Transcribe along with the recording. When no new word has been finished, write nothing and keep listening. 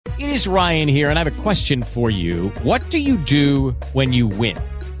It is Ryan here, and I have a question for you. What do you do when you win?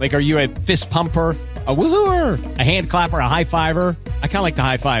 Like, are you a fist pumper, a woohooer, a hand clapper, a high fiver? I kind of like the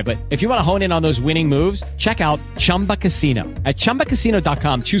high five, but if you want to hone in on those winning moves, check out Chumba Casino. At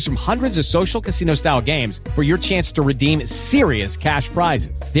ChumbaCasino.com, choose from hundreds of social casino-style games for your chance to redeem serious cash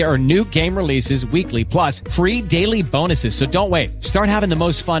prizes. There are new game releases weekly, plus free daily bonuses. So don't wait. Start having the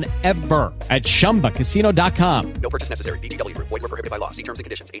most fun ever at ChumbaCasino.com. No purchase necessary. VGW Group. Void where prohibited by law. See terms and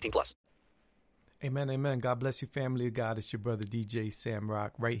conditions. 18 plus. Amen, amen. God bless you, family of God. It's your brother, DJ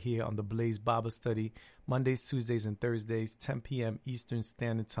SAMROCK, right here on the Blaze Bible Study, Mondays, Tuesdays, and Thursdays, 10 p.m. Eastern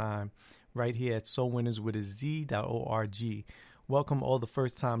Standard Time, right here at soulwinnerswithaz.org. Welcome all the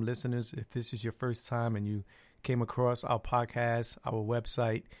first-time listeners. If this is your first time and you came across our podcast, our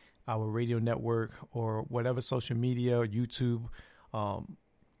website, our radio network, or whatever social media, YouTube,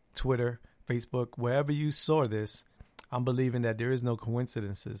 Twitter, Facebook, wherever you saw this, I'm believing that there is no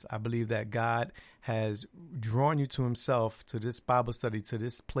coincidences. I believe that God has drawn you to himself, to this Bible study, to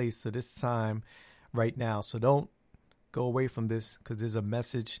this place, to this time right now. So don't go away from this, because there's a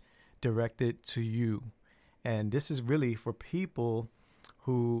message directed to you. And this is really for people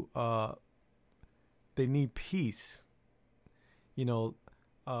who they need peace. You know,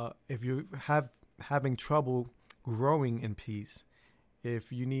 if you having trouble growing in peace,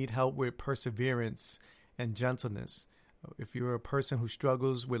 if you need help with perseverance and gentleness, if you're a person who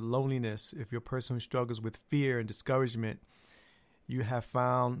struggles with loneliness, if you're a person who struggles with fear and discouragement, you have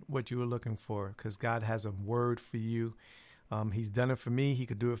found what you were looking for, because God has a word for you. He's done it for me. He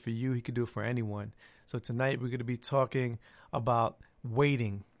could do it for you. He could do it for anyone. So tonight we're going to be talking about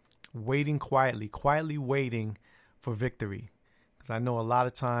waiting quietly waiting for victory. Because I know a lot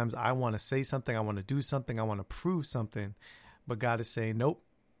of times I want to say something, I want to do something, I want to prove something, but God is saying, nope.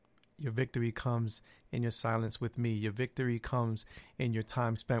 Your victory comes in your silence with me. Your victory comes in your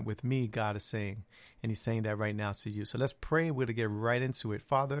time spent with me, God is saying. And he's saying that right now to you. So let's pray. We're going to get right into it.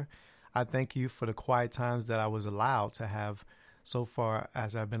 Father, I thank you for the quiet times that I was allowed to have so far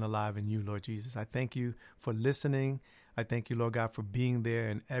as I've been alive in you, Lord Jesus. I thank you for listening. I thank you, Lord God, for being there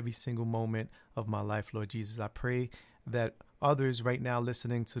in every single moment of my life, Lord Jesus. I pray that others right now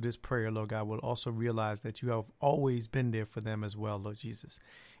listening to this prayer, Lord God, will also realize that you have always been there for them as well, Lord Jesus.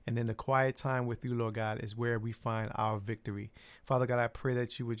 And in the quiet time with you, Lord God, is where we find our victory. Father God, I pray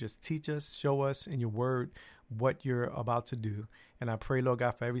that you would just teach us, show us in your word what you're about to do. And I pray, Lord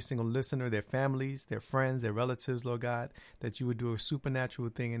God, for every single listener, their families, their friends, their relatives, Lord God, that you would do a supernatural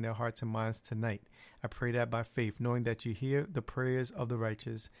thing in their hearts and minds tonight. I pray that by faith, knowing that you hear the prayers of the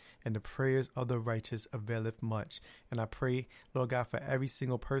righteous, and the prayers of the righteous availeth much. And I pray, Lord God, for every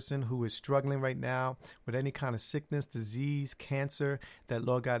single person who is struggling right now with any kind of sickness, disease, cancer, that,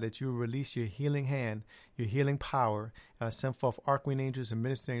 Lord God, that you will release your healing hand, your healing power. And I send forth archangel angels and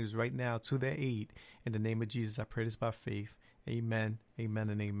ministering angels right now to their aid. In the name of Jesus, I pray this by faith. Amen,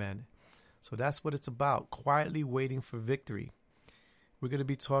 amen, and amen. So that's what it's about, quietly waiting for victory. We're going to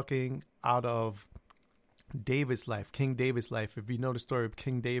be talking out of David's life, King David's life. If you know the story of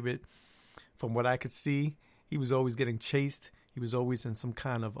King David, from what I could see, he was always getting chased. He was always in some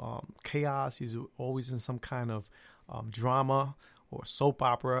kind of chaos. He's always in some kind of drama or soap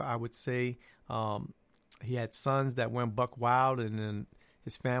opera, I would say. He had sons that went buck wild, and then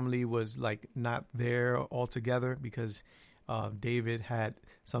his family was like not there altogether, because David had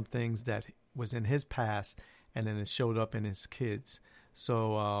some things that was in his past, and then it showed up in his kids.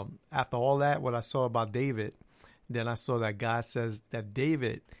 So after all that, what I saw about David, then I saw that God says that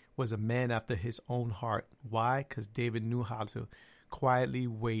David was a man after his own heart. Why? Because David knew how to quietly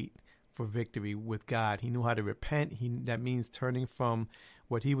wait for victory with God. He knew how to repent. That means turning from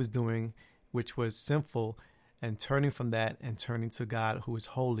what he was doing, which was sinful, and turning from that and turning to God, who is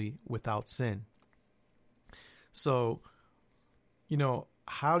holy without sin. So, you know,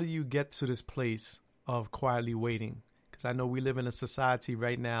 how do you get to this place of quietly waiting? Because I know we live in a society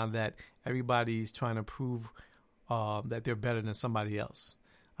right now that everybody's trying to prove that they're better than somebody else.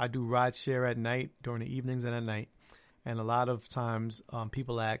 I do ride share at night, during the evenings and at night. And a lot of times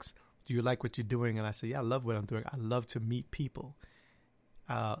people ask, do you like what you're doing? And I say, yeah, I love what I'm doing. I love to meet people.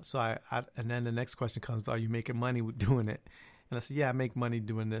 So and then the next question comes, are you making money with doing it? And I say, yeah, I make money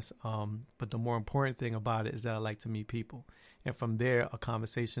doing this. But the more important thing about it is that I like to meet people. And from there, a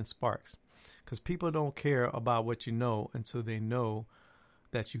conversation sparks. Because people don't care about what you know until they know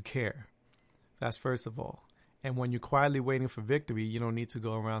that you care. That's first of all. And when you're quietly waiting for victory, you don't need to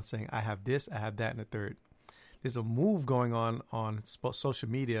go around saying, I have this, I have that, and the third. There's a move going on social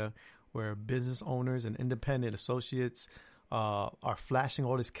media where business owners and independent associates are flashing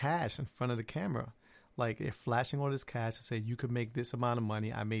all this cash in front of the camera. Like they're flashing all this cash and say, you could make this amount of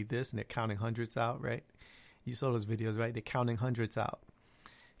money. I made this, and they're counting hundreds out, right? You saw those videos, right? They're counting hundreds out.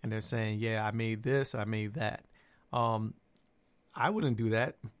 And they're saying, yeah, I made this, I made that. I wouldn't do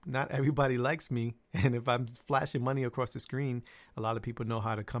that. Not everybody likes me. And if I'm flashing money across the screen, a lot of people know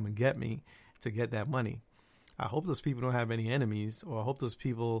how to come and get me to get that money. I hope those people don't have any enemies, or I hope those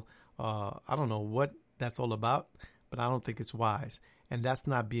people, I don't know what that's all about, but I don't think it's wise. And that's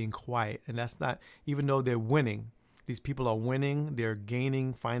not being quiet. And that's not, even though they're winning, these people are winning, they're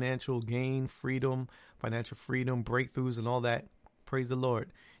gaining financial gain, freedom, financial freedom, breakthroughs and all that. Praise the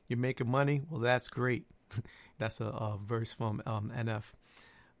Lord. You're making money. Well, that's great. That's a verse from NF.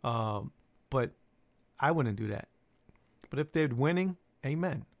 But I wouldn't do that. But if they're winning,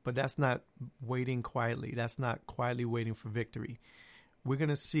 amen. But that's not waiting quietly. That's not quietly waiting for victory. We're going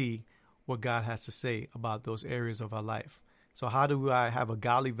to see what God has to say about those areas of our life. So how do I have a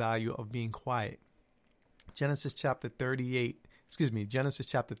godly value of being quiet? Genesis chapter 39,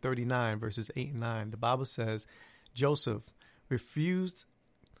 verses 8 and 9. The Bible says Joseph refused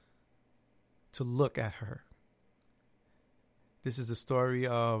to look at her. This is the story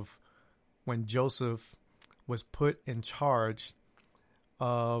of when Joseph was put in charge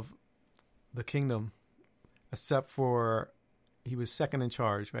of the kingdom, except for he was second in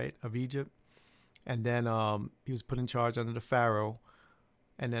charge, right, of Egypt. And then he was put in charge under the Pharaoh.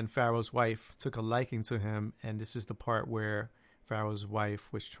 And then Pharaoh's wife took a liking to him. And this is the part where Pharaoh's wife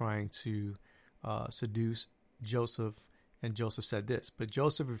was trying to seduce Joseph. And Joseph said this, but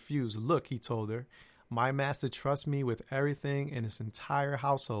Joseph refused. Look, he told her, my master trusts me with everything in his entire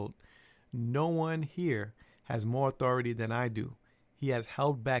household. No one here has more authority than I do. He has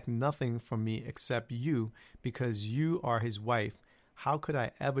held back nothing from me except you, because you are his wife. How could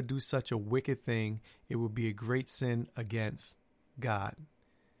I ever do such a wicked thing? It would be a great sin against God.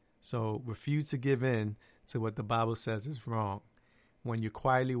 So refuse to give in to what the Bible says is wrong. When you're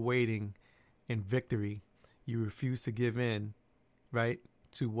quietly waiting in victory, you refuse to give in, right,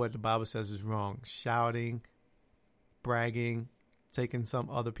 to what the Bible says is wrong. Shouting, bragging, taking some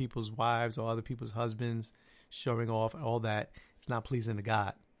other people's wives or other people's husbands, showing off, all that. It's not pleasing to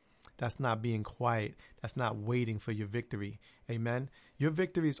God. That's not being quiet. That's not waiting for your victory. Amen. Your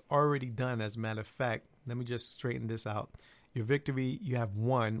victory is already done. As a matter of fact, let me just straighten this out. Your victory, you have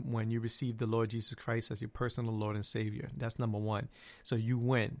won when you receive the Lord Jesus Christ as your personal Lord and Savior. That's number one. So you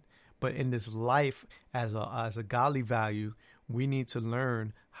win. But in this life, as a godly value, we need to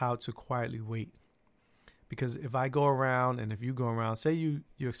learn how to quietly wait. Because if I go around, and if you go around, say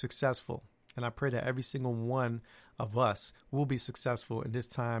you're successful, and I pray that every single one of us will be successful in this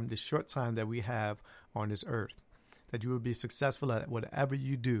time, this short time that we have on this earth, that you will be successful at whatever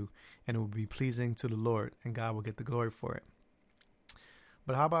you do, and it will be pleasing to the Lord, and God will get the glory for it.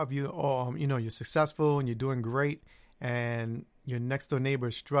 But how about if you're successful and you're doing great, and your next door neighbor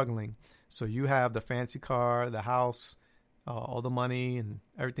is struggling? So you have the fancy car, the house, all the money, and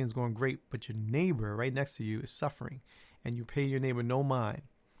everything's going great, but your neighbor right next to you is suffering, and you pay your neighbor no mind.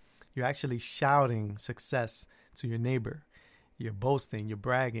 You're actually shouting success to your neighbor. You're boasting, you're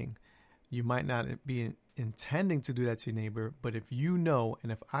bragging. You might not be intending to do that to your neighbor, but if you know,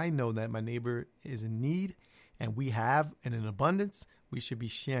 and if I know that my neighbor is in need, and we have in an abundance, we should be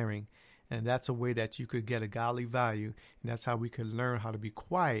sharing. And that's a way that you could get a godly value. And that's how we could learn how to be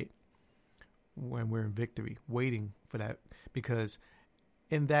quiet when we're in victory, waiting for that. Because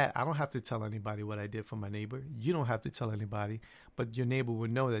in that, I don't have to tell anybody what I did for my neighbor. You don't have to tell anybody, but your neighbor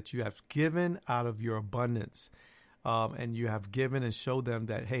would know that you have given out of your abundance. And you have given and showed them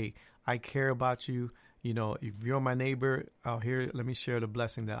that, hey, I care about you. You know, if you're my neighbor out here, let me share the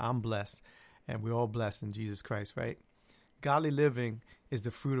blessing that I'm blessed. And we're all blessed in Jesus Christ, right? Godly living is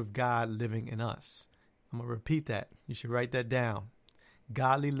the fruit of God living in us. I'm going to repeat that. You should write that down.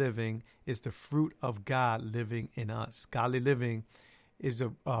 Godly living is the fruit of God living in us. Godly living is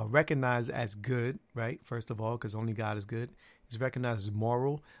recognized as good, right? First of all, because only God is good. It's recognized as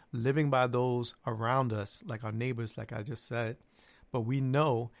moral, living by those around us, like our neighbors, like I just said. But we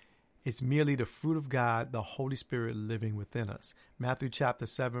know it's merely the fruit of God, the Holy Spirit living within us. Matthew chapter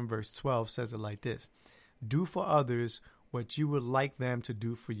 7, verse 12 says it like this. Do for others what you would like them to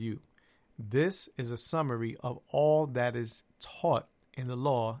do for you. This is a summary of all that is taught in the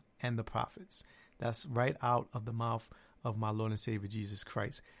law and the prophets. That's right out of the mouth of my Lord and Savior Jesus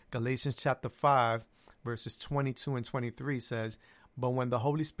Christ. Galatians chapter 5, verses 22 and 23 says, but when the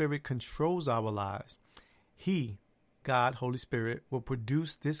Holy Spirit controls our lives, He, God, Holy Spirit, will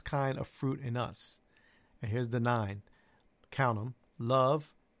produce this kind of fruit in us. And here's the 9. Count them.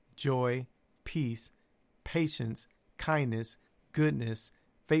 Love, joy, peace, patience, kindness, goodness,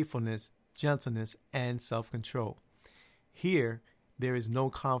 faithfulness, gentleness, and self-control. Here, there is no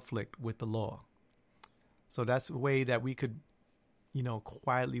conflict with the law. So that's a way that we could,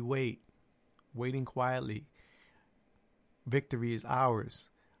 quietly waiting quietly. Victory is ours,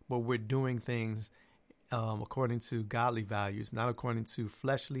 but we're doing things according to godly values, not according to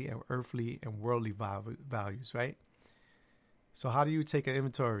fleshly and earthly and worldly values, right? So how do you take an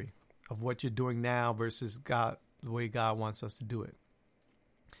inventory of what you're doing now versus God, the way God wants us to do it?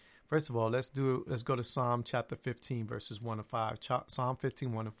 First of all, let's go to Psalm chapter 15, verses 1 to 5. Psalm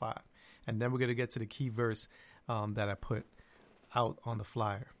 15, 1 to 5. And then we're going to get to the key verse that I put out on the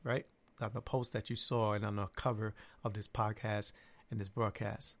flyer, right? On the post that you saw and on the cover of this podcast and this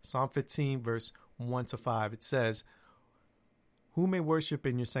broadcast. Psalm 15, verse 1 to 5. It says, "Who may worship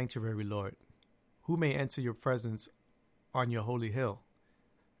in your sanctuary, Lord? Who may enter your presence on your holy hill?"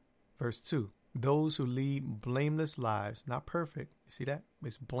 Verse 2. "Those who lead blameless lives," not perfect. You see that?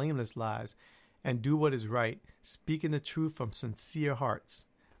 It's blameless lives, "and do what is right, speaking the truth from sincere hearts."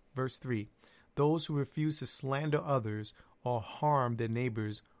 Verse 3. "Those who refuse to slander others or harm their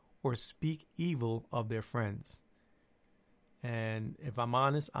neighbors or speak evil of their friends." And if I'm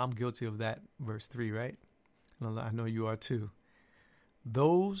honest, I'm guilty of that. Verse 3, right? I know you are too.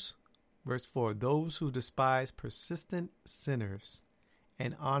 Verse 4, "Those who despise persistent sinners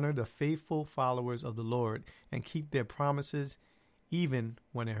and honor the faithful followers of the Lord and keep their promises even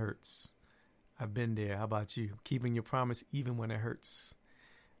when it hurts." I've been there. How about you? Keeping your promise even when it hurts.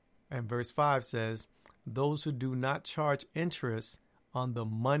 And verse 5 says, "Those who do not charge interest on the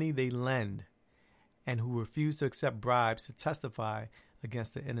money they lend and who refuse to accept bribes to testify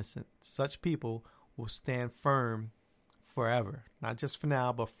against the innocent. Such people will stand firm forever." Not just for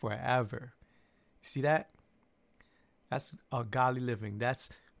now, but forever. You see that? That's a godly living. That's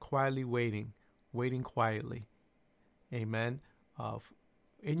quietly waiting quietly. Amen.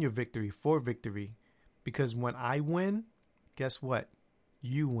 In your victory, for victory. Because when I win, guess what?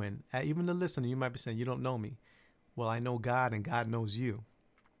 You win. Even the listener, you might be saying, "You don't know me." Well, I know God and God knows you.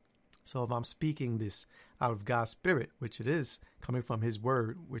 So if I'm speaking this out of God's spirit, which it is, coming from his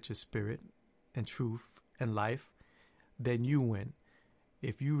word, which is spirit and truth and life, then you win.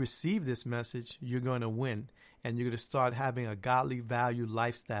 If you receive this message, you're going to win. And you're going to start having a godly value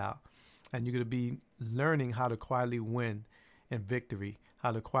lifestyle. And you're going to be learning how to quietly win in victory,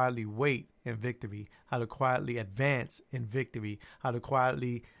 how to quietly wait in victory, how to quietly advance in victory, how to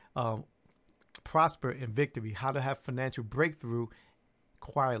quietly prosper in victory, how to have financial breakthrough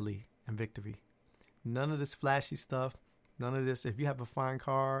quietly in victory. None of this flashy stuff. None of this. If you have a fine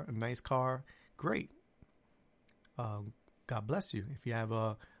car, a nice car, great. God bless you. If you have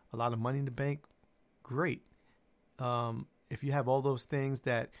a lot of money in the bank, great. If you have all those things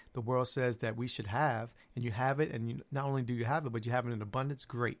that the world says that we should have, and you have it, and not only do you have it, but you have it in abundance,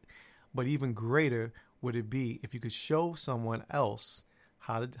 great. But even greater would it be if you could show someone else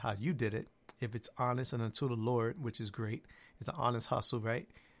how you did it, if it's honest and unto the Lord, which is great. It's an honest hustle, right?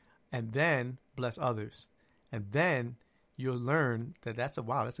 And then bless others. And then you'll learn that that's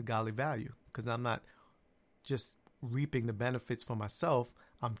a godly value, because I'm not just reaping the benefits for myself.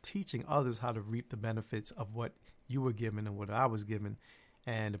 I'm teaching others how to reap the benefits of what you were given and what I was given,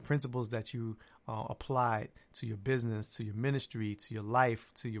 and the principles that you applied to your business, to your ministry, to your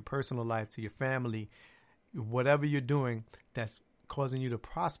life, to your personal life, to your family, whatever you're doing that's causing you to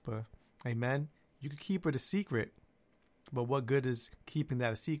prosper. Amen. You can keep it a secret, but what good is keeping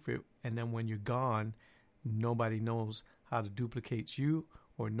that a secret? And then when you're gone, nobody knows how to duplicate you,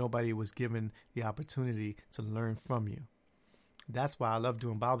 or nobody was given the opportunity to learn from you. That's why I love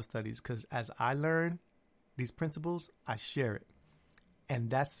doing Bible studies, because as I learn these principles, I share it. And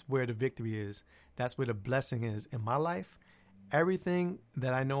that's where the victory is. That's where the blessing is in my life. Everything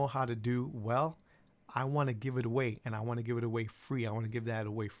that I know how to do well, I want to give it away, and I want to give it away free. I want to give that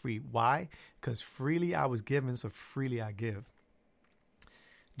away free. Why? Because freely I was given, so freely I give.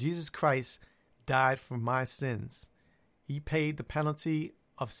 Jesus Christ died for my sins. He paid the penalty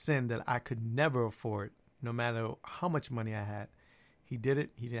of sin that I could never afford, no matter how much money I had. He did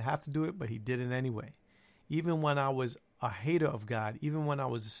it. He didn't have to do it, but he did it anyway. Even when I was a hater of God, even when I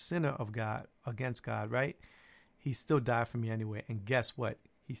was a sinner of God, against God, right? He still died for me anyway. And guess what?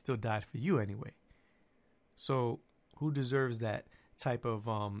 He still died for you anyway. So who deserves that type of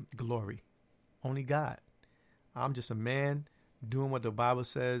glory? Only God. I'm just a man doing what the Bible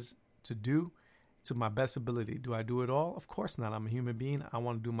says to do to my best ability. Do I do it all? Of course not. I'm a human being. I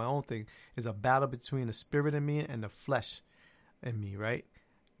want to do my own thing. It's a battle between the spirit in me and the flesh in me, right?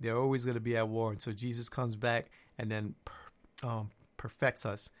 They're always going to be at war until Jesus comes back and then perfects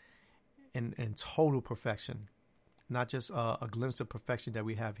us in total perfection. Not just a glimpse of perfection that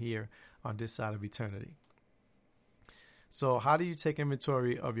we have here on this side of eternity. So how do you take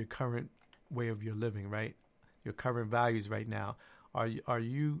inventory of your current way of your living, right? Your current values right now. Are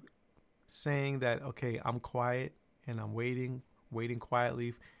you saying that, okay, I'm quiet and I'm waiting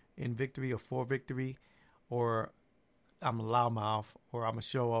quietly in victory or for victory, or I'm a loudmouth, or I'm a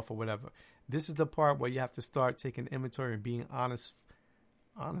show off, or whatever? This is the part where you have to start taking inventory and being honest.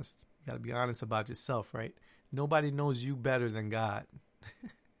 You got to be honest about yourself, right? Nobody knows you better than God.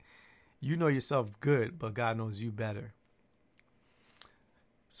 You know yourself good, but God knows you better.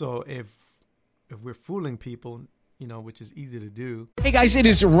 So if we're fooling people, which is easy to do. Hey guys, it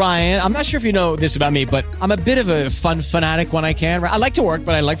is Ryan. I'm not sure if you know this about me, but I'm a bit of a fun fanatic when I can. I like to work,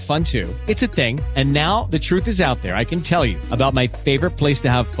 but I like fun too. It's a thing. And now the truth is out there. I can tell you about my favorite place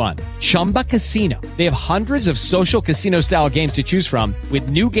to have fun. Chumba Casino. They have hundreds of social casino style games to choose from with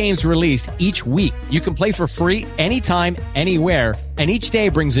new games released each week. You can play for free anytime, anywhere. And each day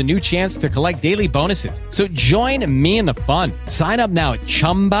brings a new chance to collect daily bonuses. So join me in the fun. Sign up now at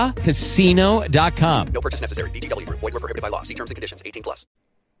ChumbaCasino.com. No purchase necessary. VGW Group. Void where prohibited by law. See terms and conditions. 18+.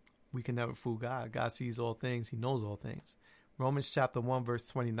 We can never fool God. God sees all things. He knows all things. Romans chapter 1 verse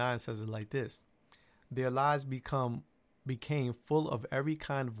 29 says it like this. Their lives became full of every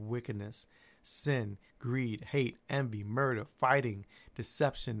kind of wickedness, sin, greed, hate, envy, murder, fighting,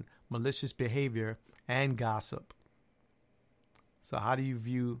 deception, malicious behavior, and gossip. So how do you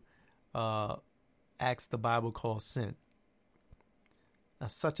view acts the Bible calls sin?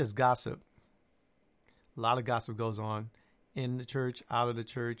 Such as gossip. A lot of gossip goes on in the church, out of the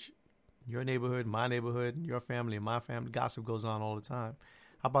church, your neighborhood, my neighborhood, your family, and my family. Gossip goes on all the time.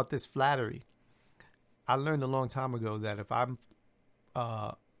 How about this? Flattery. I learned a long time ago that if I'm,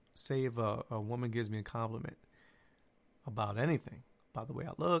 say if a woman gives me a compliment about anything, about the way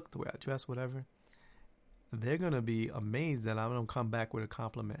I look, the way I dress, whatever, they're going to be amazed that I don't come back with a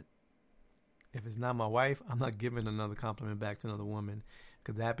compliment. If it's not my wife, I'm not giving another compliment back to another woman,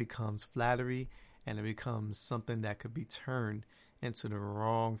 because that becomes flattery and it becomes something that could be turned into the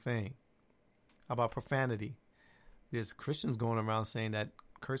wrong thing. How about profanity? There's Christians going around saying that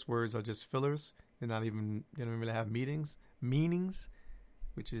curse words are just fillers. They don't really have meanings,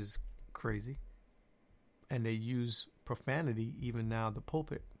 which is crazy. And they use profanity even now at the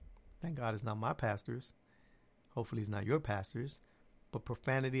pulpit. Thank God it's not my pastors. Hopefully it's not your pastors. But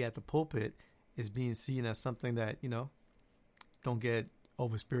profanity at the pulpit is being seen as something that, don't get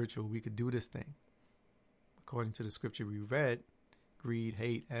over spiritual. We could do this thing. According to the scripture we read, greed,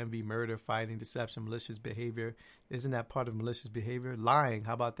 hate, envy, murder, fighting, deception, malicious behavior. Isn't that part of malicious behavior? Lying.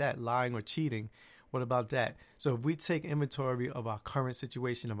 How about that? Lying or cheating. What about that? So if we take inventory of our current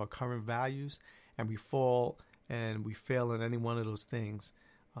situation, of our current values, and we fall and we fail in any one of those things,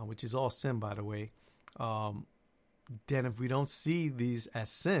 which is all sin, by the way, then if we don't see these as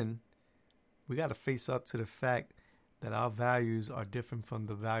sin, we got to face up to the fact that our values are different from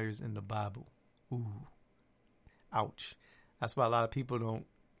the values in the Bible. Ooh, ouch. That's why a lot of people don't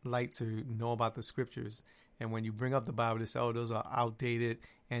like to know about the scriptures. And when you bring up the Bible, they say, oh, those are outdated,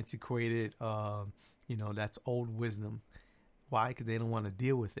 antiquated, that's old wisdom. Why? Because they don't want to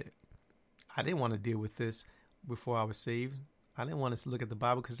deal with it. I didn't want to deal with this before I was saved. I didn't want to look at the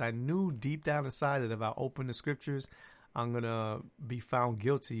Bible because I knew deep down inside that if I open the scriptures, I'm going to be found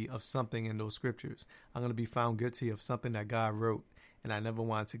guilty of something in those scriptures. I'm going to be found guilty of something that God wrote. And I never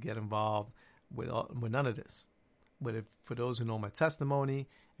wanted to get involved with none of this. But for those who know my testimony,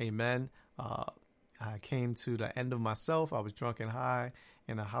 amen, I came to the end of myself. I was drunk and high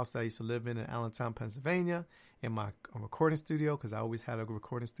in a house that I used to live in Allentown, Pennsylvania, in my recording studio, because I always had a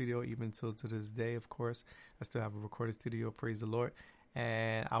recording studio, even till to this day, of course. I still have a recording studio, praise the Lord.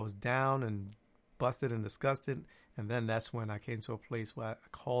 And I was down and busted and disgusted. And then that's when I came to a place where I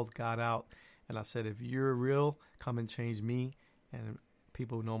called God out. And I said, if you're real, come and change me. And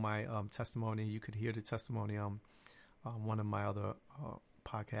people who know my testimony, you could hear the testimony on one of my other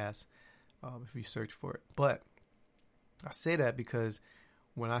podcasts if you search for it. But I say that because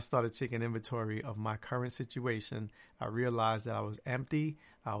when I started taking inventory of my current situation, I realized that I was empty,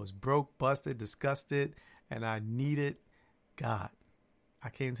 I was broke, busted, disgusted, and I needed God. I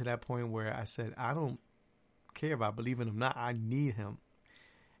came to that point where I said, I don't care if I believe in him or not. I need him.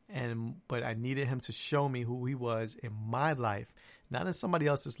 But I needed him to show me who he was in my life, not in somebody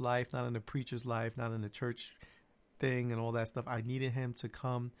else's life, not in the preacher's life, not in the church thing and all that stuff. I needed him to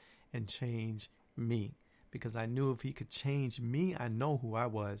come and change me, because I knew if he could change me, I know who I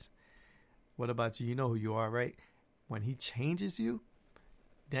was. What about you? You know who you are, right? When he changes you,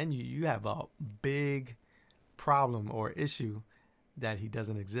 then you have a big problem or issue that he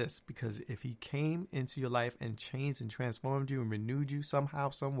doesn't exist. Because if he came into your life and changed and transformed you and renewed you somehow,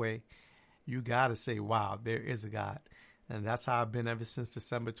 some way, you got to say, wow, there is a God. And that's how I've been ever since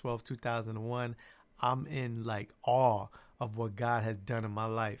December 12, 2001. I'm in like awe of what God has done in my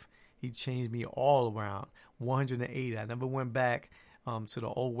life. He changed me all around, 180. I never went back to the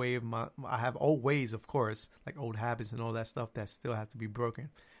old way of I have old ways, of course, like old habits and all that stuff that still has to be broken.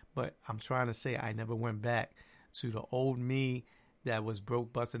 But I'm trying to say I never went back to the old me that was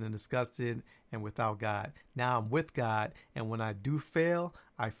broke, busted, and disgusted and without God. Now I'm with God, and when I do fail,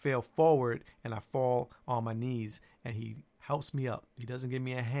 I fail forward and I fall on my knees, and he helps me up. He doesn't give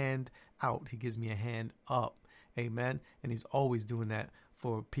me a hand out. He gives me a hand up. Amen. And he's always doing that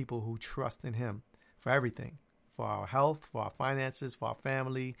for people who trust in him for everything, for our health, for our finances, for our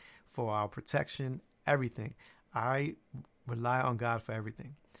family, for our protection, everything. I rely on God for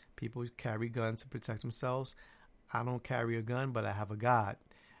everything. People carry guns to protect themselves. I don't carry a gun, but I have a God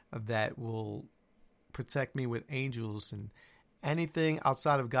that will protect me with angels, and anything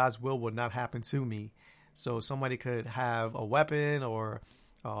outside of God's will not happen to me. So somebody could have a weapon or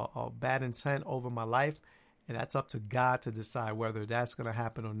a bad intent over my life, and that's up to God to decide whether that's going to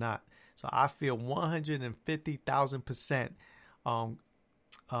happen or not. So I feel 150,000%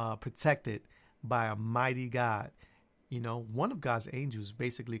 protected by a mighty God. You know, one of God's angels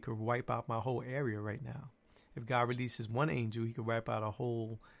basically could wipe out my whole area right now. If God releases one angel, he could wipe out a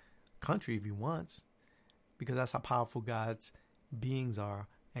whole country if he wants, because that's how powerful God's beings are.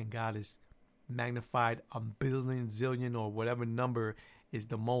 And God is magnified a billion, zillion, or whatever number is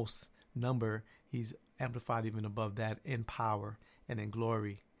the most number. He's amplified even above that in power and in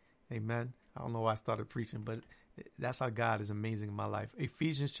glory. Amen. I don't know why I started preaching, but that's how God is amazing in my life.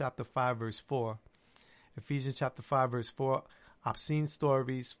 Ephesians chapter 5, verse 4. Ephesians chapter 5, verse 4. Obscene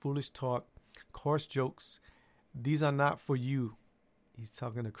stories, foolish talk, coarse jokes. These are not for you. He's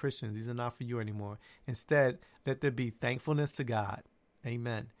talking to Christians. These are not for you anymore. Instead, let there be thankfulness to God.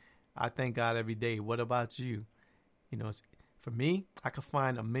 Amen. I thank God every day. What about you? You know, for me, I could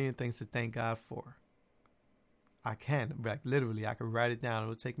find a million things to thank God for. I can. Like literally, I could write it down.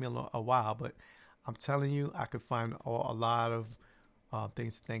 It'll take me a while, but I'm telling you, I could find a lot of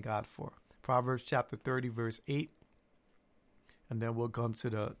things to thank God for. Proverbs chapter 30, verse 8. And then we'll come to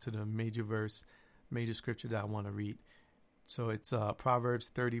the major scripture that I want to read. So it's Proverbs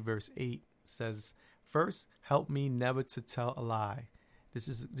 30, verse 8 says, "First, help me never to tell a lie."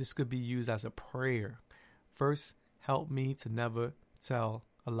 This could be used as a prayer. First, help me to never tell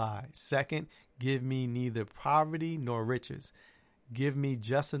a lie. Second, give me neither poverty nor riches. Give me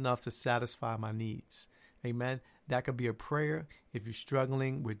just enough to satisfy my needs. Amen. That could be a prayer if you're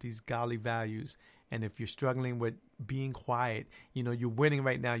struggling with these godly values, and if you're struggling with being quiet. You know, you're winning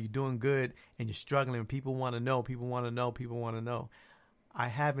right now, you're doing good, and you're struggling. People want to know, people want to know, people want to know. I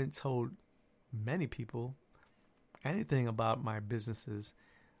haven't told many people anything about my businesses.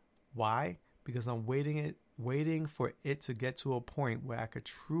 Why? Because I'm waiting for it to get to a point where I could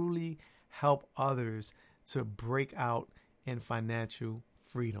truly help others to break out in financial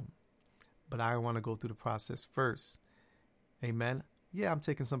freedom. But I want to go through the process first. Amen. Yeah, I'm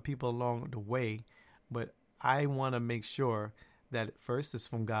taking some people along the way, but I want to make sure that first it's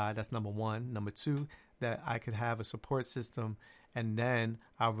from God. That's number one. Number two, that I could have a support system, and then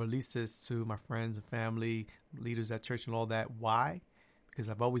I'll release this to my friends and family, leaders at church and all that. Why? Because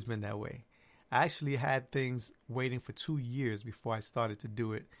I've always been that way. I actually had things waiting for 2 years before I started to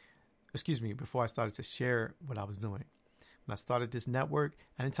do it. Before I started to share what I was doing. When I started this network,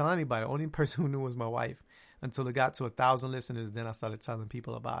 I didn't tell anybody. The only person who knew was my wife. Until it got to 1,000 listeners, then I started telling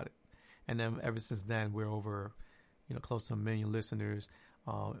people about it. And then ever since then, we're over, close to 1 million listeners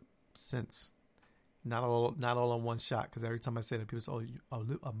since. Not all on one shot, because every time I say that, people say, "Oh,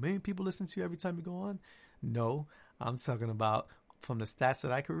 1 million people listen to you every time you go on?" No, I'm talking about from the stats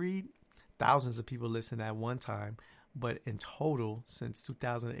that I could read, thousands of people listen at one time. But in total, since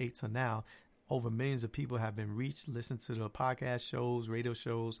 2008 to now, over millions of people have been reached, listened to the podcast shows, radio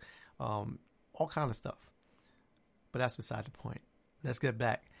shows, all kind of stuff. But that's beside the point. Let's get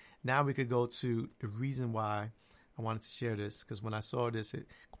back. Now we could go to the reason why I wanted to share this, because when I saw this,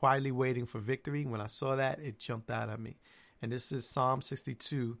 quietly waiting for victory, when I saw that, it jumped out at me. And this is Psalm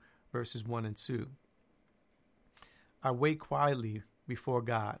 62, verses 1 and 2. "I wait quietly before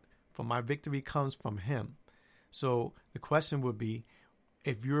God, for my victory comes from him." So the question would be,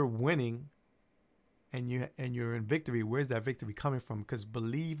 if you're winning and you're in victory, where's that victory coming from? Because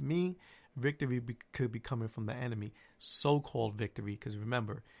believe me, victory could be coming from the enemy, so-called victory. Because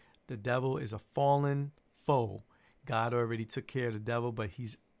remember, the devil is a fallen foe. God already took care of the devil, but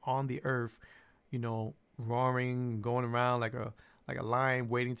he's on the earth, roaring, going around like a lion,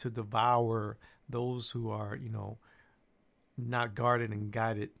 waiting to devour those who are, not guarded and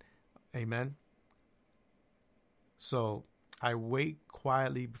guided Amen. So I wait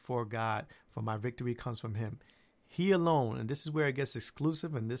quietly before God, for my victory comes from him. He alone, and this is where it gets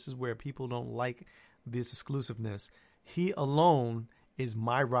exclusive, and this is where people don't like this exclusiveness. He alone is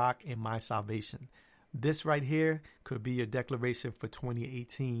my rock and my salvation. This right here could be your declaration for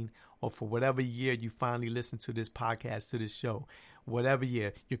 2018, or for whatever year you finally listen to this podcast, to this show. Whatever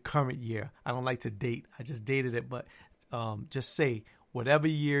year, your current year. I don't like to date. I just dated it, but just say whatever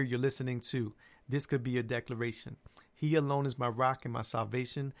year you're listening to, this could be your declaration. He alone is my rock and my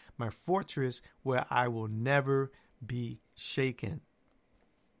salvation, my fortress where I will never be shaken.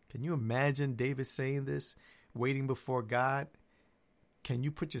 Can you imagine David saying this, waiting before God? Can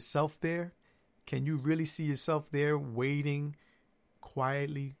you put yourself there? Can you really see yourself there, waiting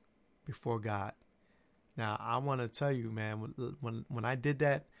quietly before God? Now, I want to tell you, man, when I did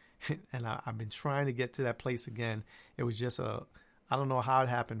that, and I've been trying to get to that place again, it was just I don't know how it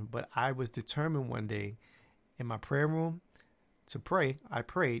happened, but I was determined one day in my prayer room to pray. I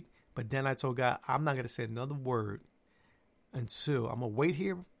prayed, but then I told God, I'm not going to say another word until I'm going to wait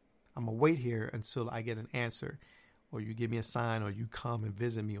here. I'm going to wait here until I get an answer, or you give me a sign, or you come and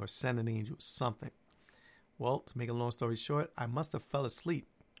visit me, or send an angel, something. Well, to make a long story short, I must have fell asleep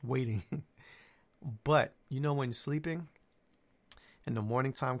waiting. But you know, when you're sleeping and the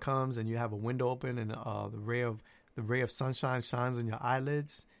morning time comes and you have a window open and the ray of sunshine shines on your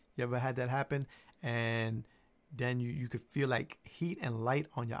eyelids. You ever had that happen? And then you could feel like heat and light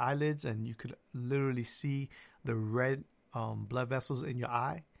on your eyelids, and you could literally see the red blood vessels in your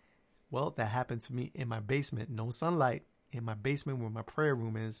eye. Well, that happened to me in my basement. No sunlight in my basement where my prayer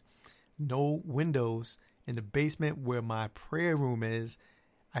room is. No windows in the basement where my prayer room is.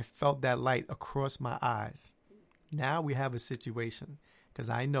 I felt that light across my eyes. Now we have a situation, because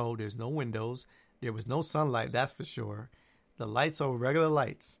I know there's no windows. There was no sunlight, that's for sure. The lights are regular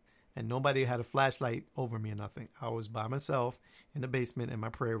lights, and nobody had a flashlight over me or nothing. I was by myself in the basement in my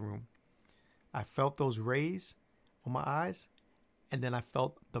prayer room. I felt those rays on my eyes, and then I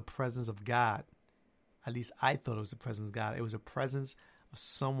felt the presence of God. At least I thought it was the presence of God. It was a presence of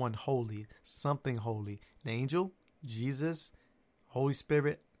someone holy, something holy. An angel, Jesus, Holy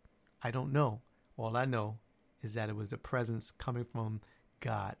Spirit, I don't know. All I know is that it was the presence coming from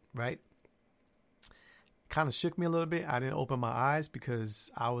God, right? Kind of shook me a little bit. I didn't open my eyes because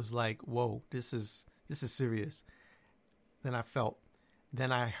I was like, whoa, this is serious. Then I felt,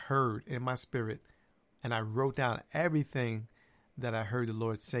 then I heard in my spirit, and I wrote down everything that I heard the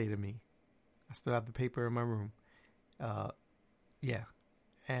Lord say to me. I still have the paper in my room. Yeah.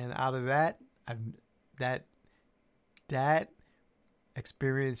 And out of that, that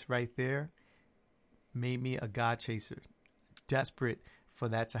experience right there made me a God chaser, desperate for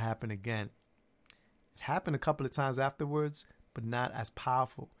that to happen again. It happened a couple of times afterwards, but not as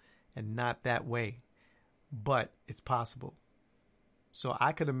powerful and not that way. But it's possible. So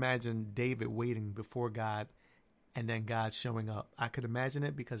I could imagine David waiting before God and then God showing up. I could imagine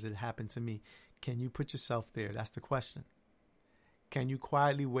it because it happened to me. Can you put yourself there? That's the question. Can you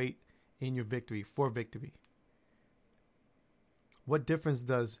quietly wait in your victory, for victory? What difference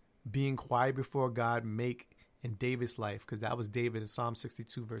does being quiet before God make in David's life? Because that was David in Psalm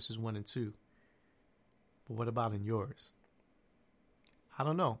 62 verses 1 and 2. But what about in yours? I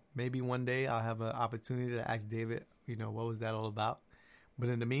don't know. Maybe one day I'll have an opportunity to ask David, what was that all about? But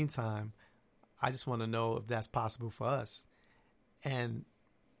in the meantime, I just want to know if that's possible for us. And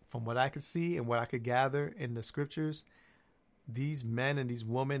from what I could see and what I could gather in the scriptures, these men and these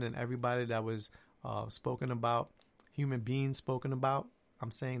women and everybody that was spoken about, human beings spoken about,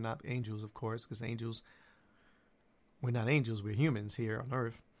 I'm saying not angels, of course, because angels, we're not angels, we're humans here on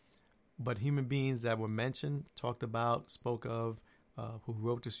earth. But human beings that were mentioned, talked about, spoke of, who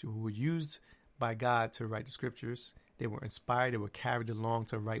wrote this, who were used by God to write the scriptures. They were inspired, they were carried along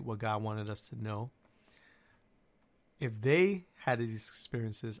to write what God wanted us to know. If they had these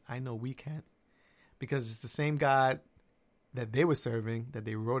experiences, I know we can. Because it's the same God that they were serving, that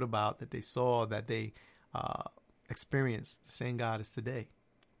they wrote about, that they saw, that they experienced. The same God is today.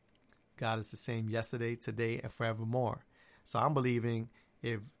 God is the same yesterday, today, and forevermore. So I'm believing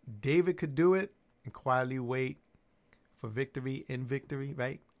if David could do it and quietly wait for victory in victory,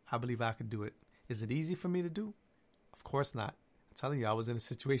 right? I believe I could do it. Is it easy for me to do? Of course not. I'm telling you, I was in a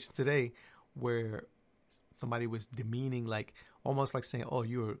situation today where somebody was demeaning, like almost like saying, "Oh,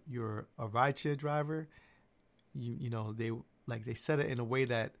 you're a rideshare driver." They said it in a way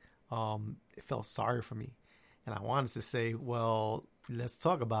that it felt sorry for me, and I wanted to say, "Well, let's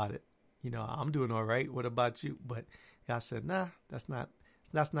talk about it. I'm doing all right. What about you?" But God said, "Nah, that's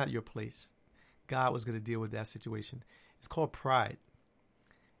not your place." God was going to deal with that situation. It's called pride.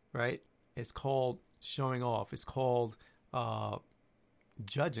 right? It's called showing off. It's called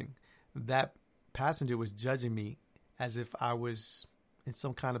judging. That passenger was judging me as if I was in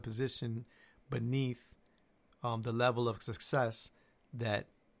some kind of position beneath the level of success that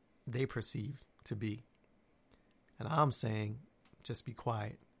they perceive to be. And I'm saying, just be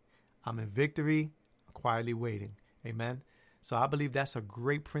quiet. I'm in victory, quietly waiting. Amen. So I believe that's a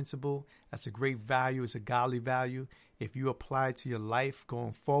great principle. That's a great value. It's a godly value. If you apply it to your life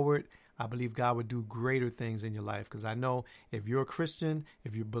going forward, I believe God would do greater things in your life. Because I know if you're a Christian,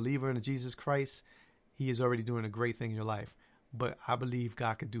 if you're a believer in Jesus Christ, he is already doing a great thing in your life. But I believe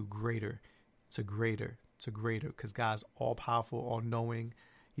God could do greater to greater to greater, because God's all powerful, all knowing.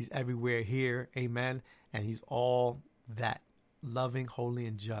 He's everywhere here. Amen. And he's all that, loving, holy,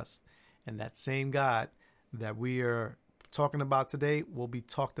 and just. And that same God that we are talking about today will be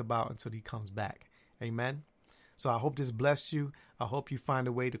talked about until he comes back. Amen. So I hope this blessed you. I hope you find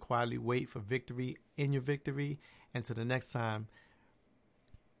a way to quietly wait for victory in your victory. Until the next time,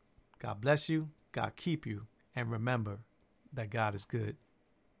 God bless you. God keep you. And remember that God is good.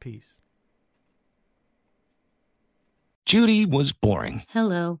 Peace. Judy was boring.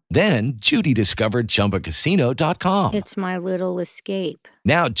 Hello. Then Judy discovered ChumbaCasino.com. It's my little escape.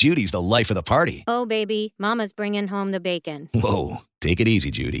 Now Judy's the life of the party. Oh, baby, mama's bringing home the bacon. Whoa, take it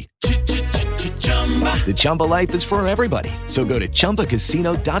easy, Judy. The Chumba life is for everybody. So go to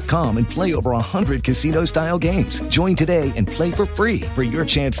ChumbaCasino.com and play over 100 casino-style games. Join today and play for free for your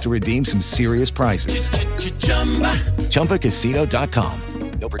chance to redeem some serious prizes. ChumbaCasino.com.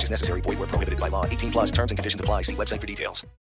 No purchase necessary. Void where prohibited by law. 18 plus terms and conditions apply. See website for details.